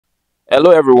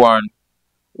Hello everyone,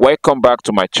 welcome back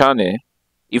to my channel.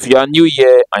 If you are new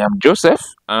here, I am Joseph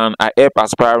and I help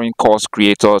aspiring course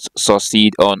creators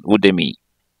succeed on Udemy.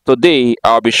 Today,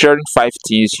 I'll be sharing 5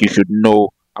 things you should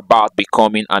know about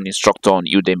becoming an instructor on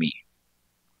Udemy.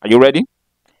 Are you ready?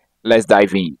 Let's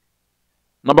dive in.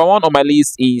 Number 1 on my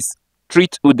list is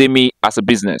treat Udemy as a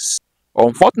business.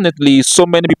 Unfortunately, so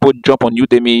many people jump on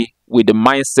Udemy with the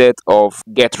mindset of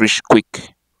get rich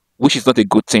quick, which is not a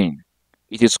good thing.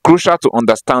 It is crucial to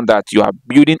understand that you are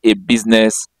building a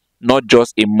business, not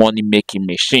just a money-making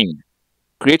machine.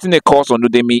 Creating a course on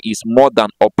Udemy is more than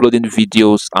uploading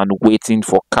videos and waiting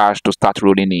for cash to start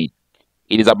rolling in.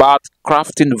 It is about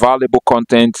crafting valuable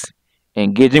content,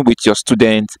 engaging with your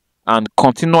students, and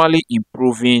continually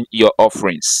improving your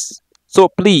offerings. So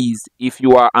please, if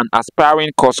you are an aspiring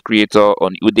course creator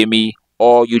on Udemy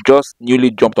or you just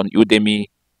newly jumped on Udemy,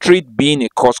 treat being a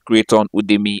course creator on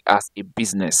Udemy as a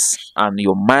business and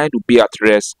your mind will be at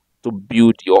rest to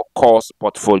build your course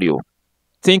portfolio.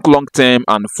 Think long term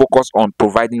and focus on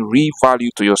providing real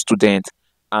value to your students,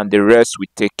 and the rest will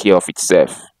take care of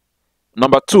itself.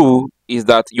 Number 2 is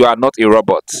that you are not a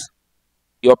robot.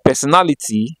 Your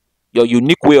personality, your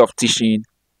unique way of teaching,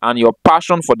 and your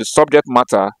passion for the subject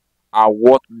matter are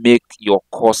what make your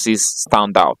courses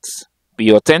stand out.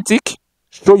 Be authentic,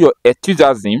 show your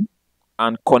enthusiasm,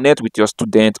 and connect with your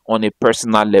students on a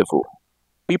personal level.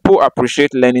 People appreciate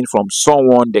learning from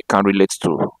someone they can relate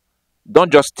to.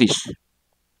 Don't just teach,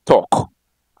 talk.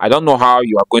 I don't know how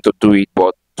you are going to do it,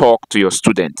 but talk to your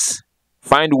students.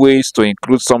 Find ways to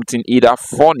include something either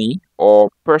funny or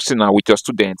personal with your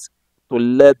students to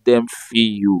let them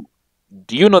feel you.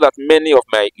 Do you know that many of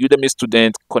my Udemy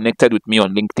students connected with me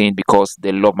on LinkedIn because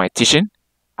they love my teaching?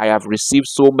 I have received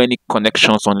so many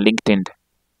connections on LinkedIn.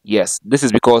 Yes, this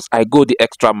is because I go the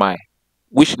extra mile,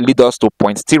 which leads us to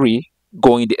point 3,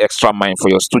 going the extra mile for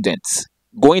your students.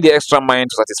 Going the extra mile to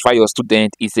satisfy your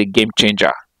student is a game changer.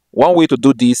 One way to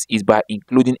do this is by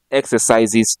including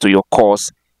exercises to your course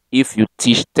if you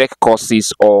teach tech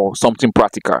courses or something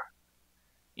practical.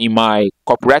 In my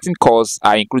copywriting course,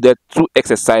 I included 2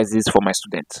 exercises for my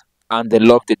students, and they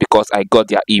loved it because I got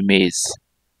their emails.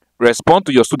 Respond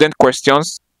to your student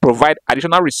questions, provide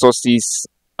additional resources,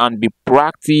 and be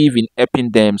proactive in helping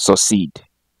them succeed.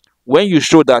 When you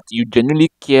show that you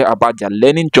genuinely care about their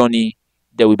learning journey,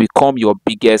 they will become your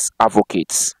biggest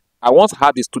advocates. I once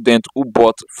had a student who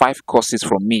bought 5 courses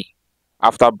from me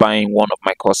after buying one of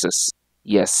my courses.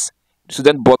 Yes, the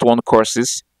student bought 1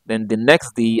 courses, then the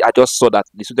next day I just saw that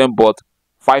the student bought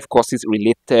 5 courses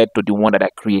related to the one that I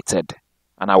created,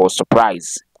 and I was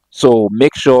surprised. So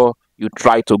make sure you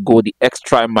try to go the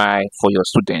extra mile for your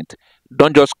student.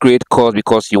 Don't just create course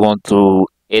because you want to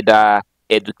either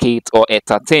educate or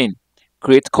entertain.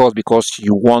 Create course because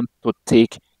you want to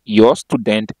take your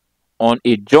student on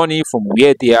a journey from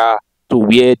where they are to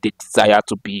where they desire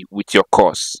to be with your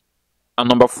course. And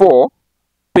number 4,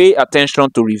 pay attention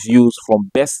to reviews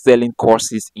from best-selling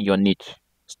courses in your niche.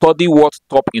 Study what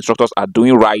top instructors are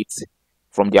doing right,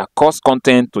 from their course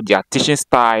content to their teaching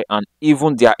style and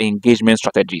even their engagement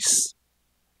strategies.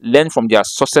 Learn from their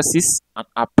successes and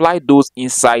apply those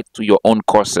insights to your own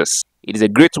courses. It is a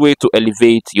great way to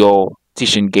elevate your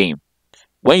teaching game.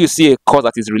 When you see a course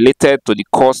that is related to the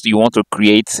course you want to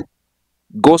create,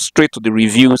 go straight to the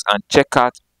reviews and check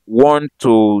out 1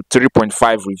 to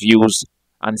 3.5 reviews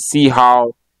and see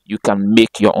how you can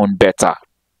make your own better.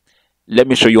 Let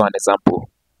me show you an example.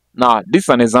 Now, this is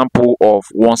an example of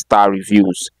 1-star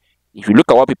reviews. If you look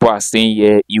at what people are saying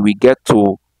here, you will get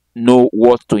to know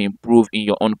what to improve in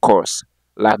your own course.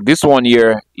 Like this one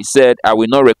here, it said, I will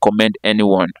not recommend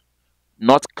anyone.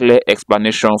 Not clear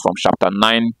explanation from chapter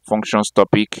 9 functions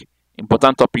topic.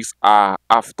 Important topics are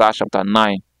after chapter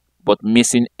 9, but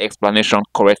missing explanation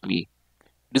correctly.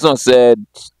 This one said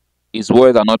his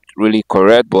words are not really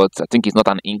correct, but I think he's not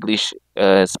an English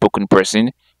spoken person.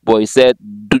 But he said,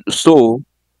 so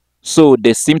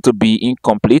they seem to be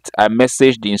incomplete. I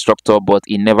messaged the instructor, but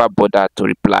he never bothered to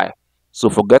reply. So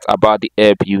forget about the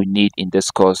help you need in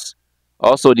this course.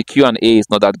 Also, the Q&A is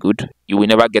not that good. You will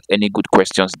never get any good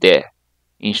questions there.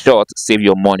 In short, save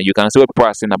your money. You can see what people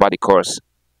are saying about the course.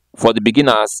 For the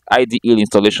beginners, IDE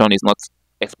installation is not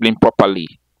explained properly.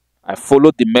 I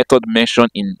followed the method mentioned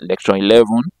in lecture 11,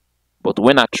 but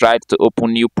when I tried to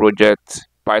open new project,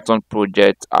 Python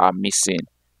project are missing.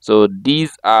 So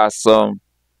these are some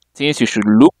things you should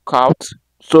look out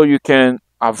so you can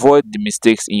avoid the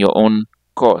mistakes in your own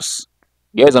course.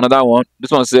 Here's another one.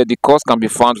 This one said the course can be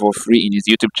found for free in his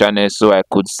YouTube channel, so I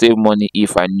could save money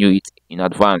if I knew it in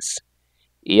advance.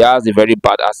 He has a very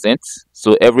bad accent,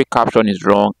 so every caption is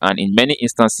wrong, and in many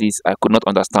instances I could not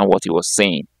understand what he was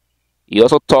saying. He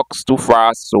also talks too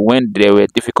fast, so when there were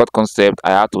difficult concepts,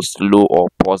 I had to slow or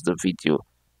pause the video.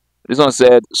 This one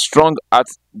said, strong at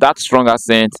that strong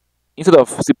accent. Instead of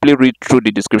simply read through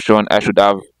the description, I should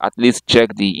have at least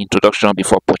checked the introduction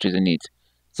before purchasing it.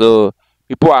 So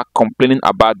people are complaining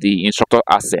about the instructor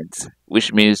accent,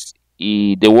 which means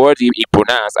the word he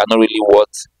pronounced are not really what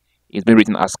is being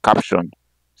written as caption.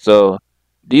 So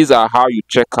these are how you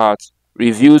check out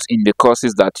reviews in the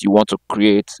courses that you want to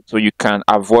create, so you can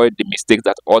avoid the mistakes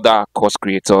that other course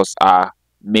creators are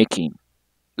making.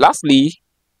 Lastly,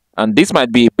 and this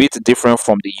might be a bit different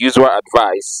from the usual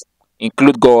advice,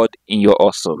 include God in your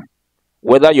hustle.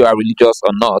 Whether you are religious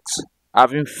or not,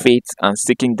 having faith and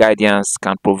seeking guidance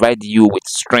can provide you with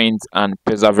strength and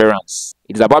perseverance.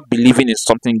 It is about believing in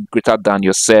something greater than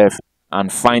yourself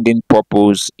and finding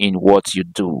purpose in what you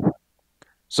do.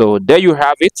 So there you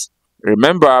have it.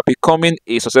 Remember, becoming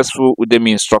a successful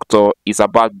Udemy instructor is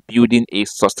about building a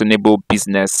sustainable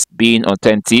business, being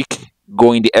authentic,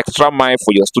 going the extra mile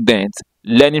for your students,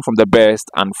 learning from the best,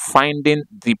 and finding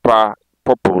deeper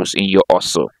purpose in your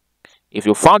hustle. If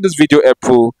you found this video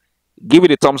helpful, give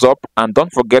it a thumbs up and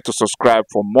don't forget to subscribe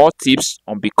for more tips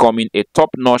on becoming a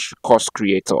top-notch course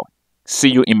creator. See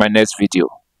you in my next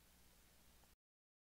video.